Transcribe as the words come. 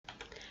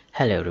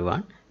Hello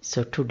everyone.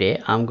 So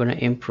today I'm gonna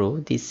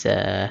improve this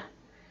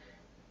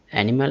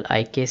animal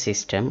IK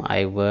system.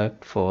 I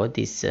worked for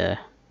this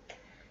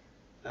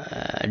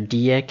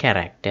deer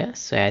character.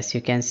 So as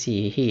you can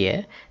see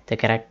here, the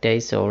character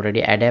is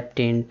already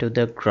adapting to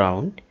the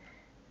ground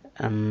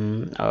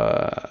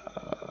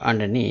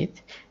underneath,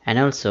 and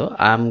also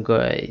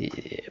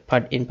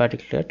in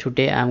particular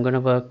today I'm gonna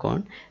work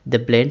on the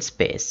blend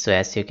space. So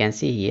as you can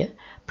see here,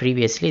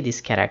 previously this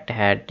character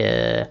had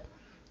a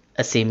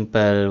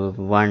simple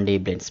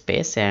 1D blend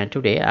space, and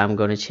today I'm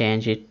going to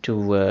change it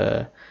to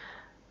a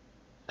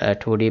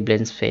 2D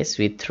blend space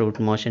with root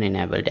motion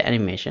enabled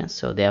animation.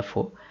 So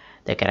therefore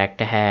the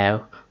character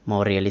have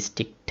more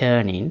realistic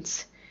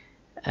turn-ins,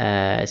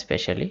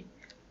 especially.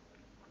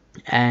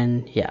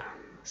 And yeah,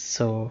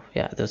 so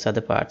yeah, those are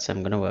the parts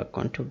I'm going to work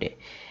on today.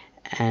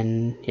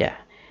 And yeah,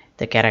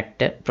 the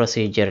character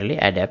procedurally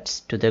adapts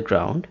to the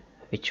ground,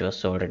 which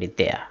was already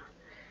there.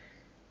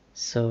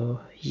 So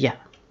yeah,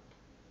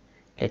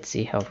 let's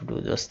see how to do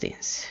those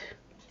things.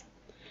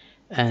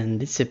 And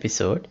this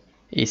episode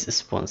is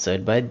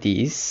sponsored by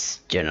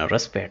these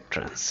generous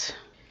patrons.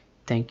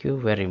 Thank you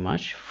very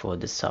much for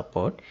the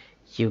support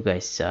you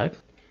guys are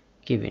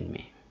giving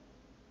me.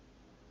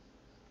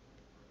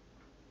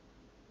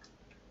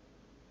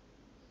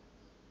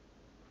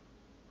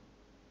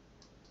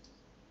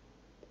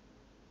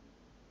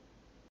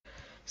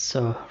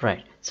 So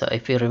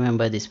if you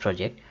remember this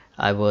project,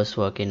 I was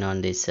working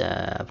on this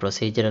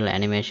procedural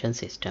animation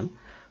system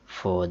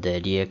for the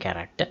deer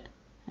character,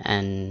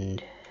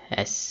 and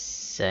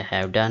as I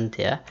have done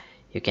there,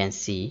 you can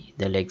see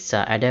the legs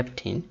are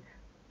adapting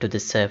to the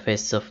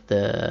surface of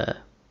the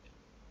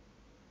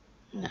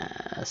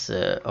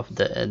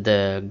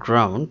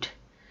ground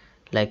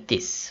like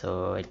this.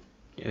 So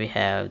we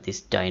have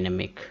this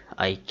dynamic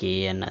IK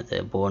and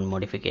other bone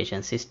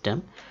modification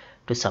system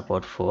to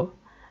support for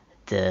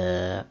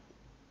the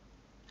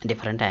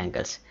different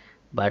angles,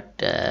 but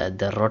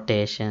the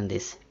rotation,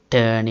 this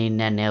turning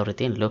and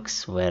everything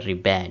looks very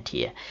bad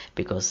here,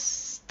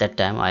 because that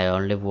time I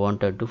only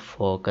wanted to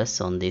focus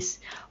on this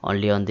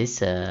IK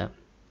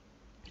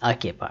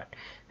part,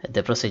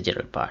 the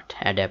procedural part,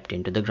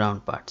 adapting to the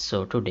ground part.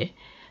 So today,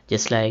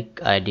 just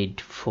like I did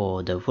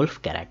for the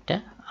wolf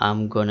character,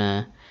 I'm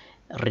gonna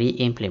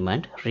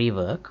re-implement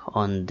rework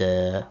on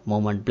the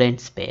movement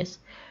blend space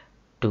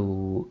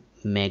to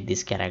make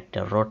this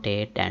character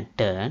rotate and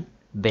turn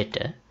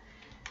better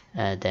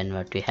than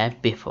what we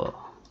had before.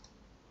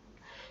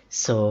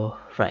 So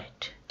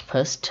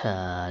first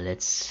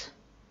let's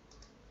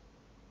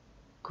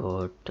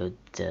go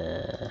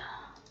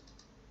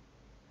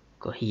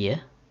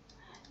here,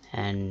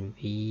 and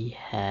we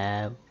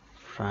have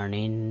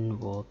running,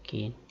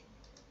 walking.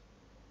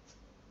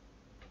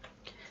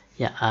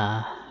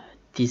 Yeah,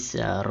 these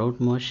road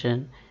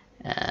motion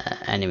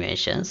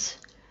animations.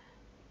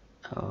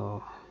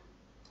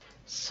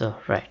 So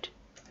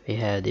we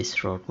have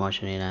this road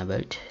motion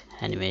enabled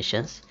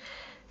animations.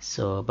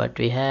 So but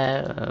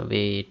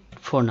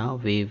for now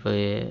we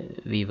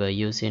were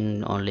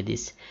using only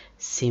this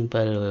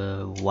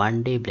simple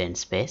 1D blend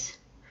space.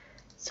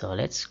 So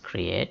let's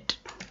create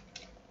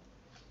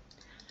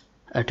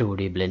a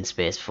 2D blend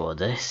space for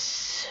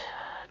this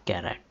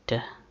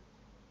character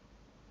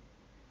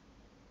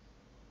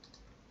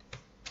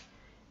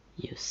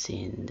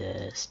using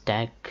the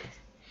stack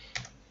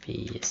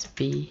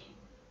PSP.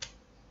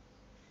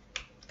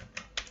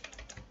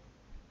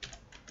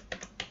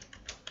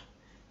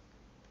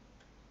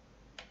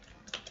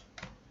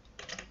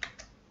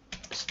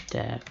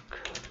 Stack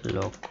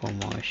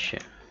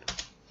locomotion.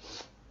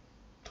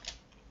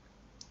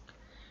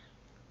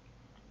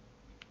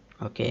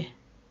 Okay,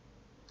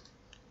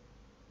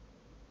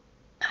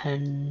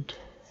 and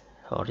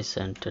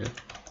horizontal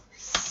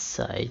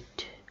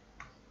side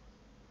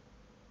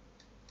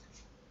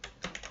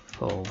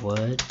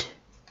forward,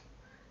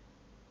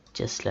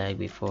 just like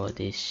before.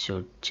 This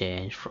should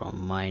change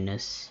from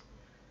 -2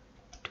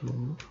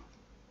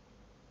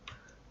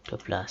 to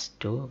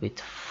 +2 with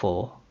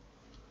 4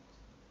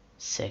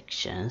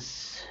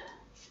 sections.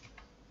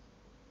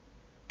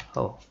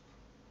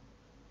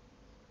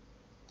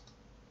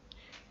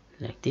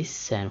 Like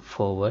this. And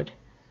forward,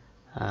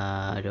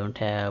 I don't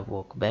have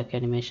walk back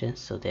animation,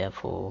 so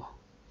therefore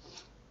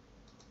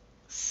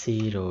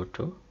 0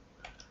 to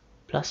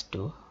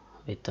 +2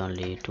 with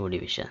only 2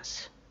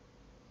 divisions.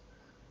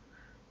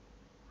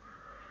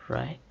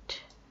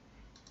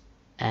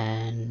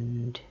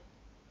 And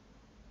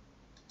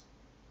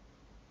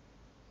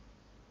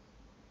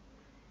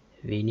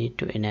we need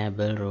to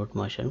enable road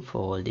motion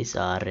for all these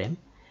RM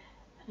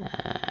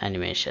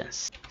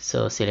animations.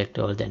 So select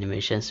all the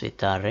animations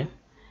with RM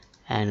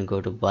and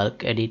go to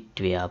bulk edit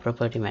via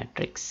property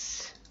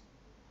matrix,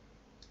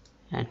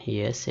 and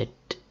here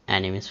set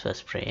animes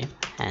first frame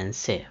and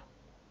save.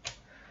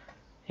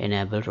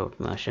 Enable road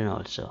motion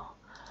also.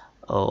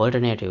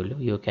 Alternatively,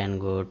 you can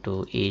go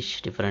to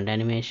each different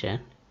animation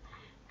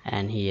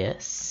and here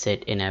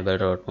set enable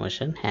road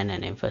motion and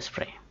anime first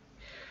frame.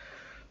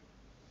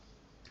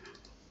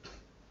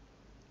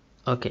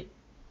 Okay,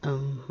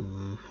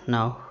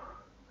 now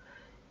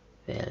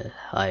well,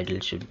 idle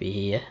should be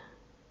here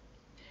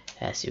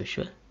as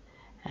usual,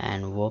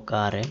 and walk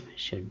RM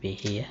should be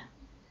here,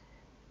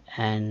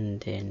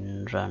 and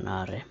then run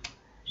RM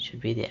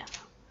should be there,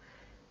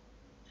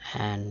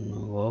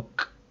 and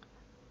walk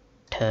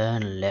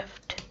turn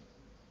left,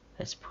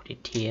 let's put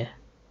it here.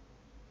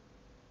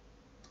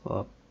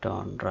 Walk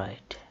turn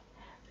right,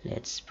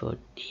 let's put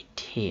it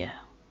here.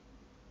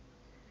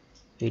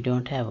 We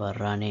don't have a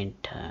run in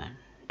turn,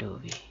 do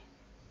we?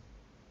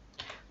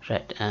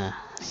 Right,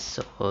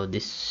 so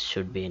this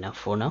should be enough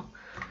for now.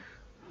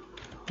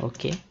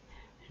 Okay,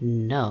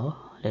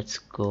 now let's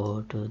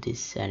go to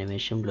this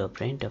animation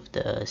blueprint of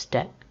the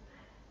stack,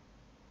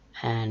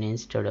 and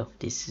instead of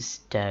this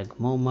stack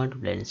movement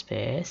blend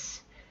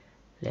space,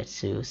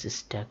 let's use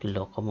stack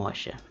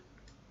locomotion.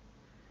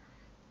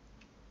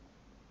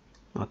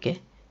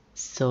 Okay,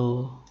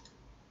 so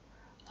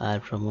I'll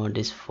promote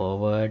this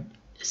forward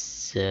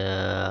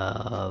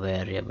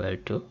variable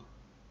to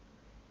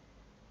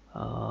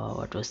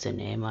what was the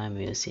name I'm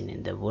using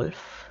in the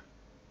wolf?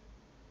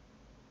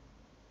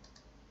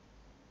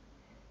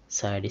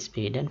 Side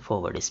speed and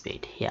forward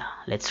speed. Yeah,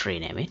 let's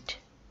rename it.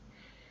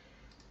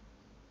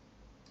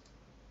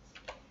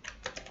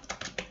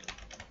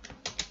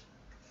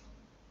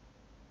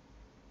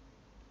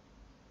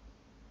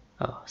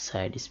 Oh,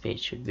 side speed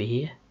should be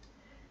here,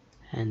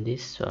 and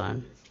this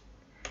one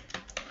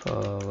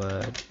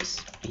forward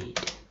speed.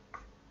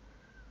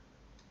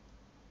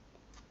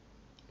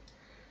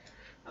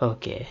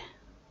 Okay,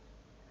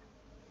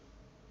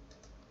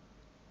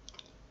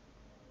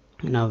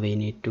 now we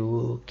need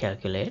to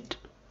calculate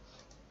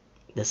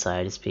the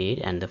side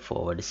speed and the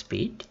forward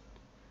speed,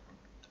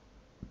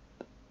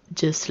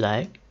 just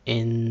like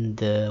in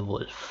the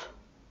wolf,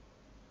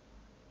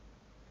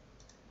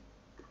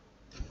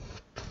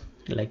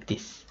 like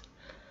this.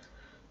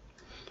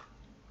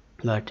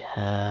 But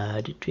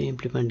how did we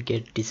implement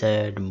get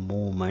desired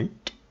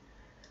movement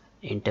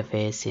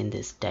interface in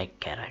the stack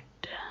character?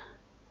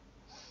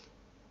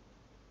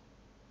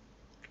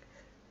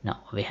 No,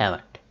 we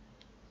haven't.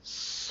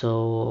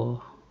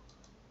 So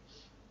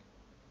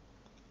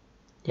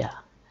yeah,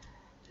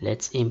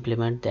 let's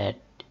implement that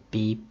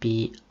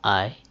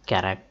BPI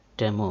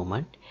character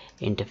movement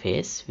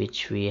interface,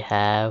 which we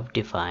have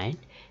defined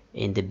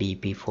in the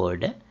BP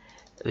folder,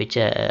 which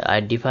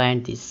I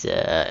defined this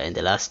in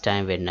the last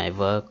time when I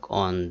work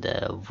on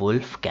the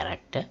wolf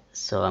character.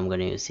 So I'm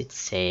going to use it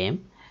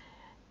same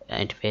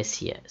interface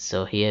here.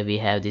 So here we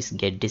have this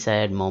get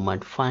desired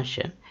moment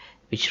function,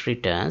 which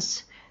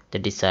returns the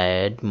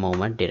desired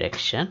moment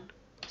direction.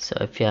 So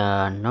if you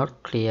are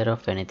not clear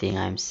of anything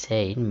I'm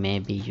saying,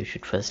 maybe you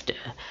should first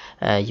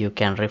you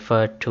can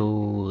refer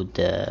to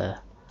the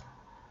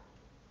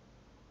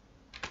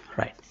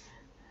right.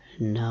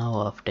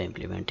 Now after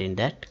implementing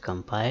that,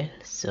 compile,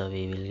 so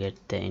we will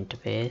get the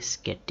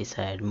interface get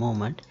desired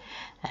moment,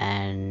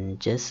 and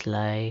just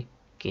like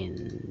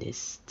in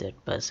this third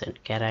person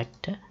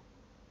character,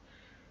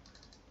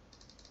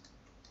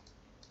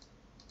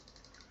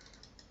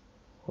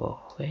 oh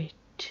wait,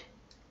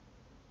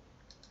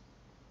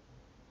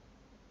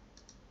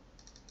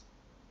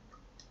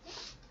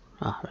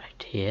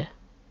 right here,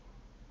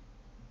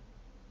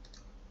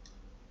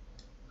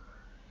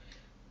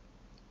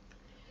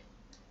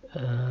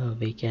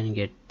 we can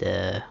get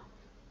the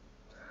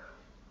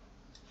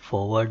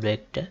forward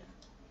vector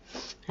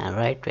and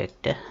right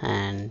vector,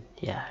 and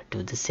yeah,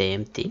 do the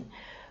same thing,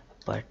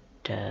 but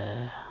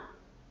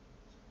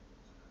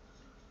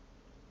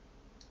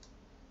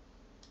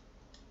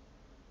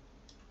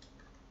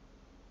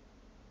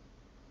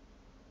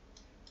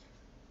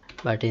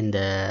in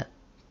the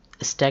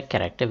stack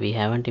character we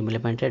haven't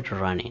implemented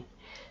running,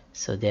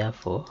 so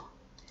therefore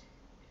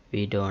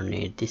we don't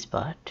need this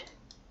part,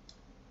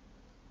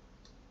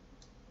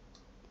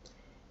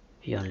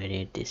 we only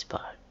need this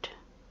part.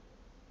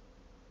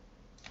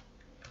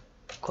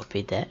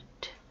 Copy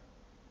that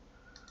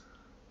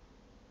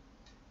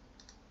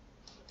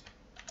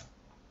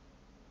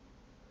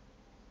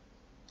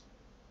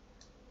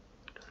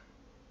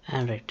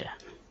and return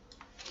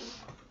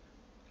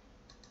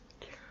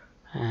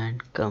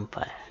and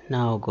compile.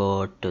 Now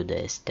go to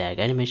the stack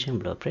animation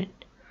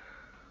blueprint,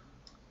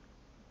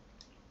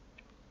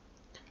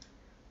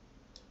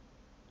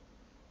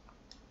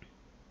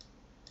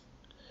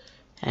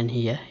 and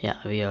here, yeah,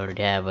 we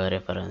already have a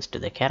reference to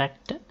the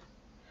character,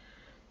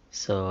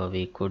 so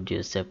we could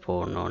use a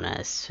pronoun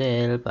as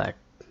well, but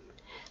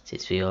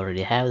since we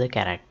already have the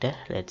character,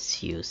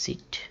 let's use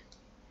it.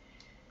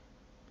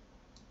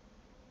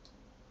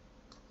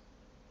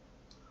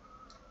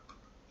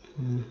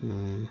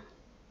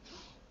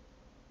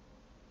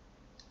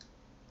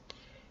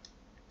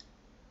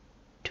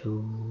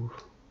 To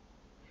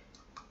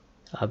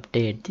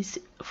update this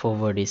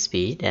forward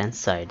speed and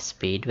side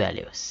speed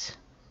values,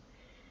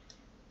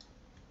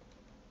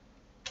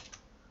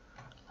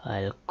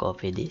 I'll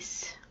copy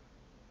this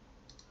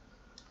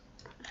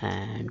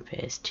and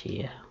paste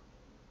here.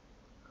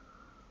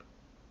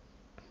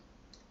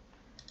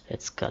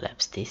 Let's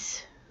collapse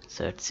this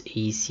so it's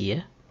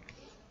easier.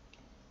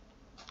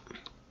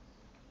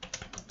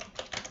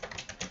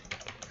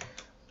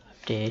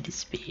 update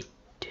speed.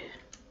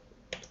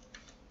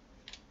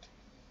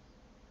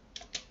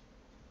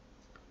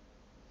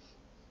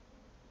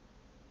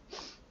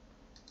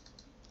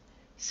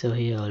 So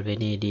here all we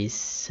need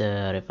is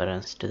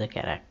reference to the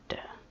character.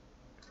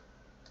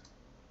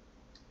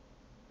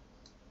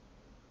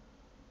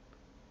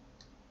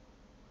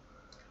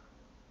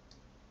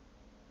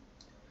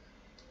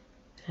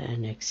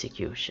 And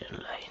execution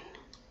line.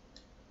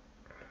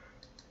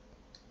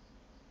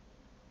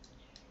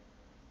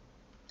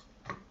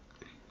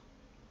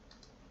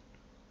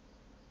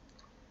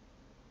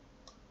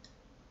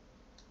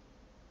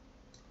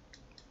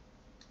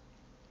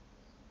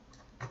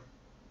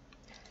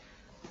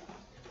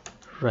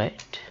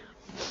 Right.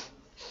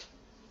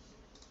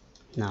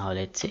 Now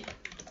let's see.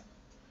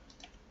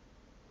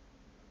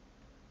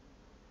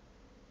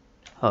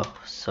 Oh,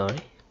 sorry.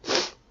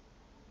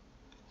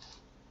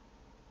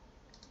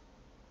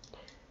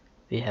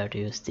 We have to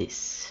use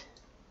this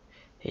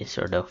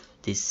instead of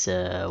this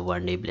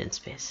 1D blend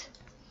space.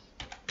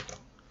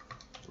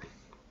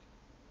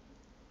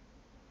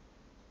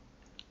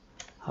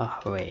 Oh,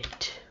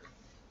 wait.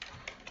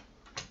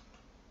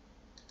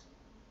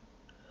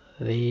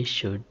 We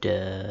should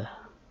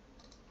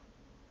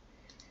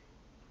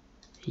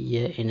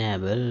here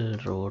enable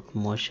root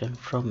motion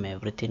from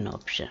everything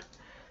option.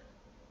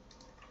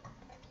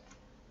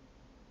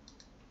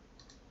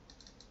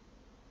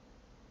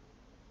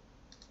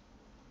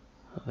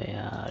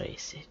 Where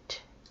is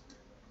it?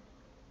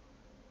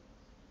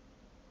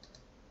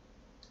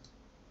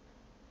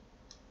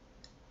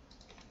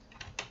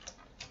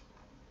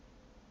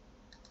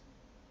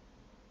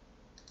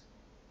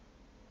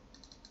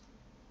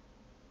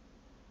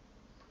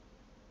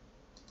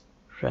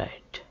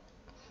 Right.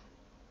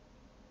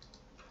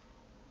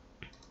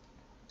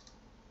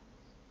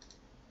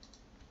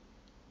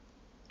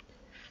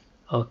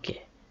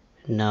 Okay.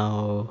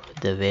 Now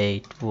the way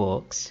it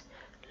works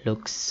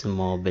looks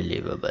more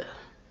believable.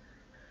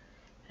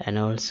 And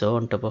also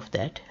on top of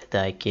that,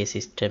 the IK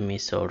system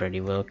is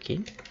already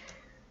working.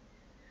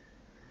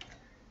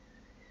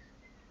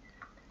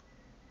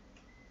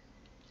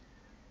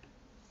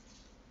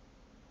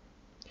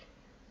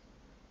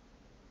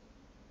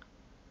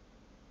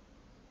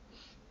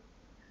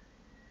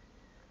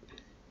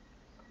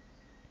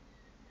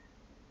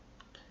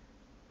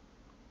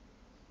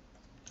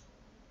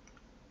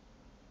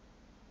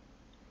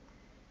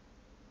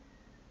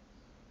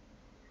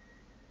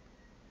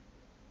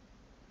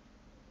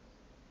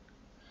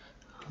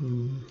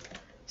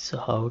 So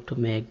how to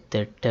make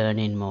the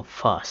turn-in more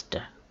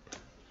faster?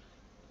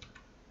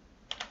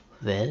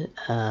 Well,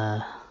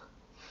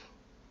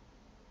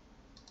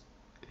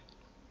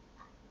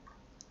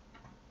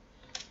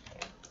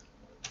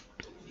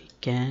 we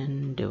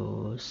can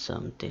do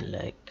something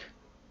like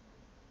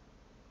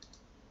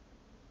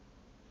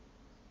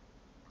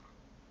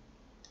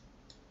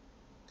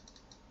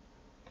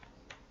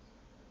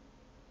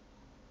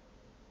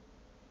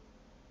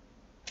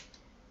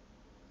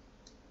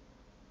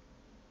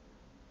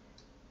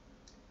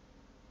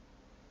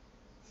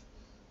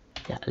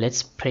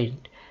let's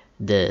print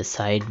the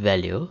side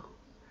value,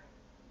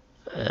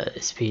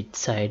 speed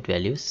side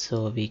value,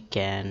 so we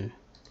can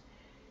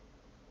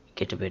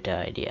get a better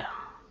idea.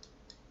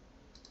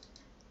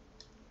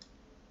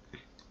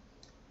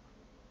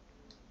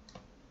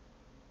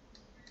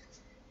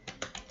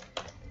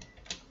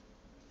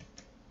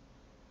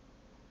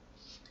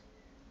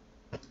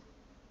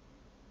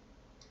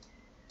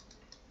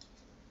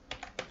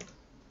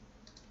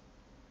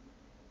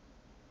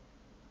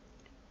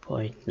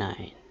 Point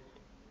 9,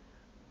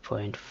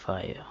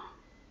 0.5,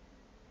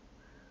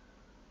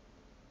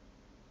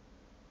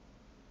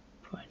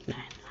 0.9.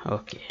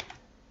 Okay.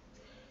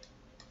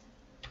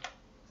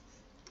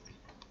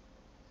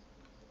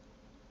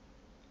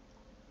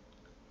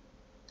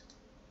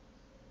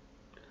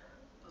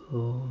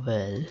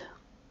 Well,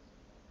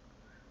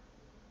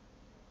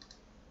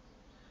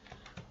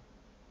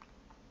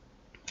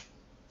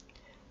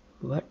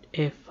 what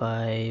if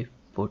I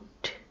put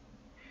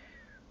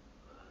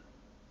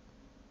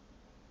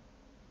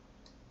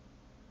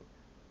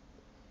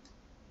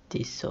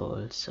this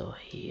also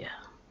here?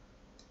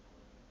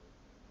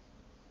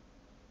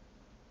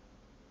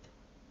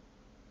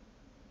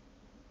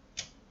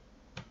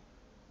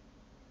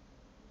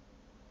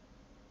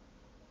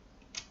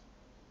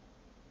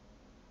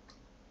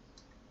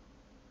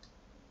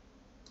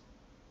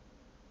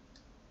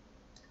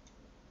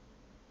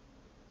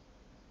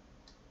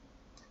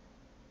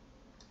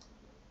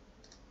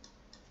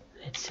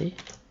 Let's see.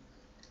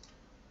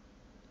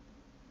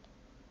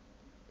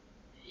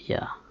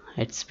 Yeah,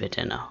 it's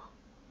better now.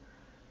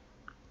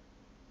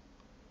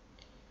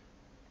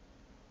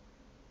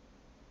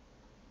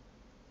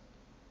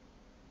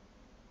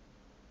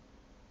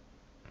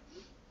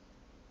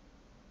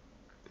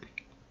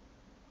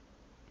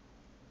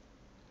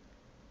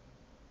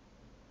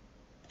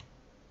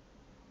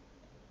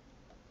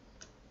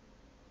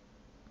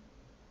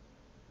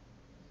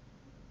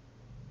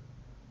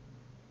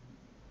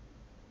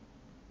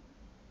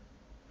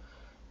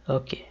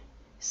 Okay,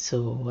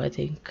 So I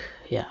think,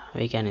 yeah,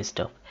 we can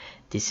stop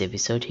this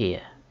episode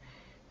here.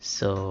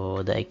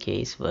 So the IK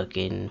is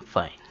working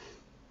fine.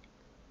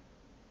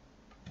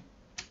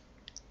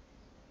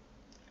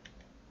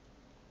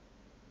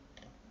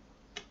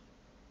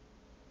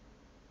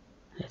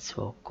 Let's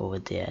walk over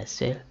there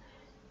as well.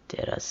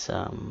 There are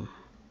some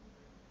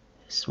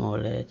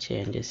smaller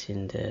changes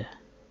in the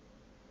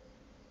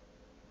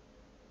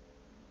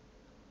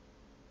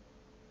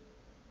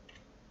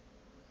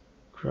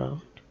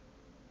ground.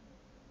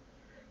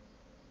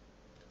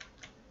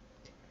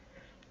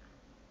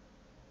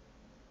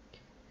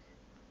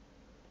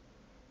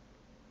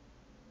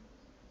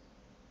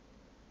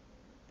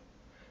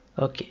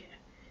 Okay,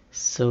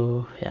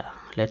 so yeah,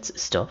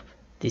 let's stop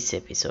this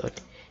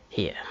episode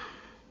here.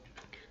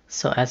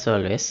 So as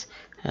always,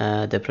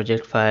 the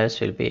project files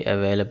will be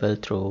available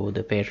through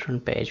the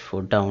Patreon page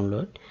for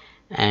download,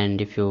 and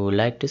if you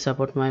like to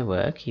support my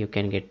work, you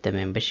can get the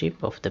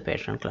membership of the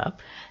Patreon club.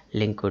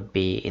 Link would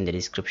be in the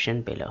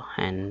description below.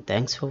 And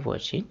thanks for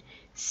watching.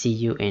 See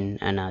you in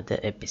another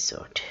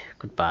episode.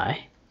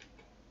 Goodbye.